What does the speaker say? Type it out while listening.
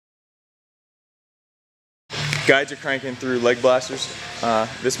Guides are cranking through leg blasters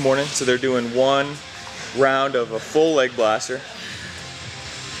this morning, so they're doing one round of a full leg blaster.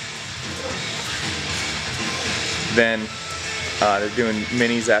 Then they're doing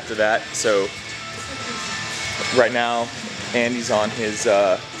minis after that. So right now, Andy's on his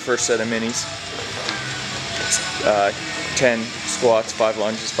first set of minis. 10 squats, 5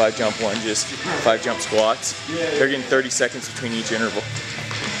 lunges, 5 jump lunges, 5 jump squats. They're getting 30 seconds between each interval.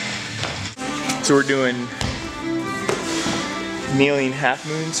 So we're doing kneeling half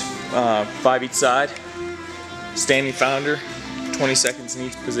moons, 5 each side. Standing founder, 20 seconds in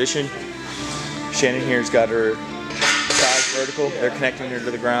each position. Shannon here's got her thighs vertical. They're connecting her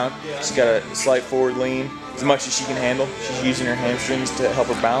to the ground. She's got a slight forward lean, as much as she can handle. She's using her hamstrings to help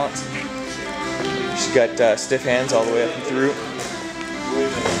her balance. She's got stiff hands all the way up and through.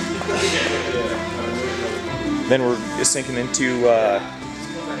 Then we're sinking into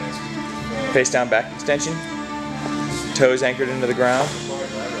face down back extension. Toes anchored into the ground.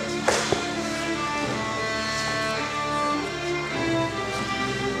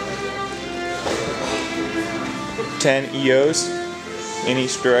 Ten EOs in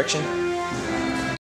each direction.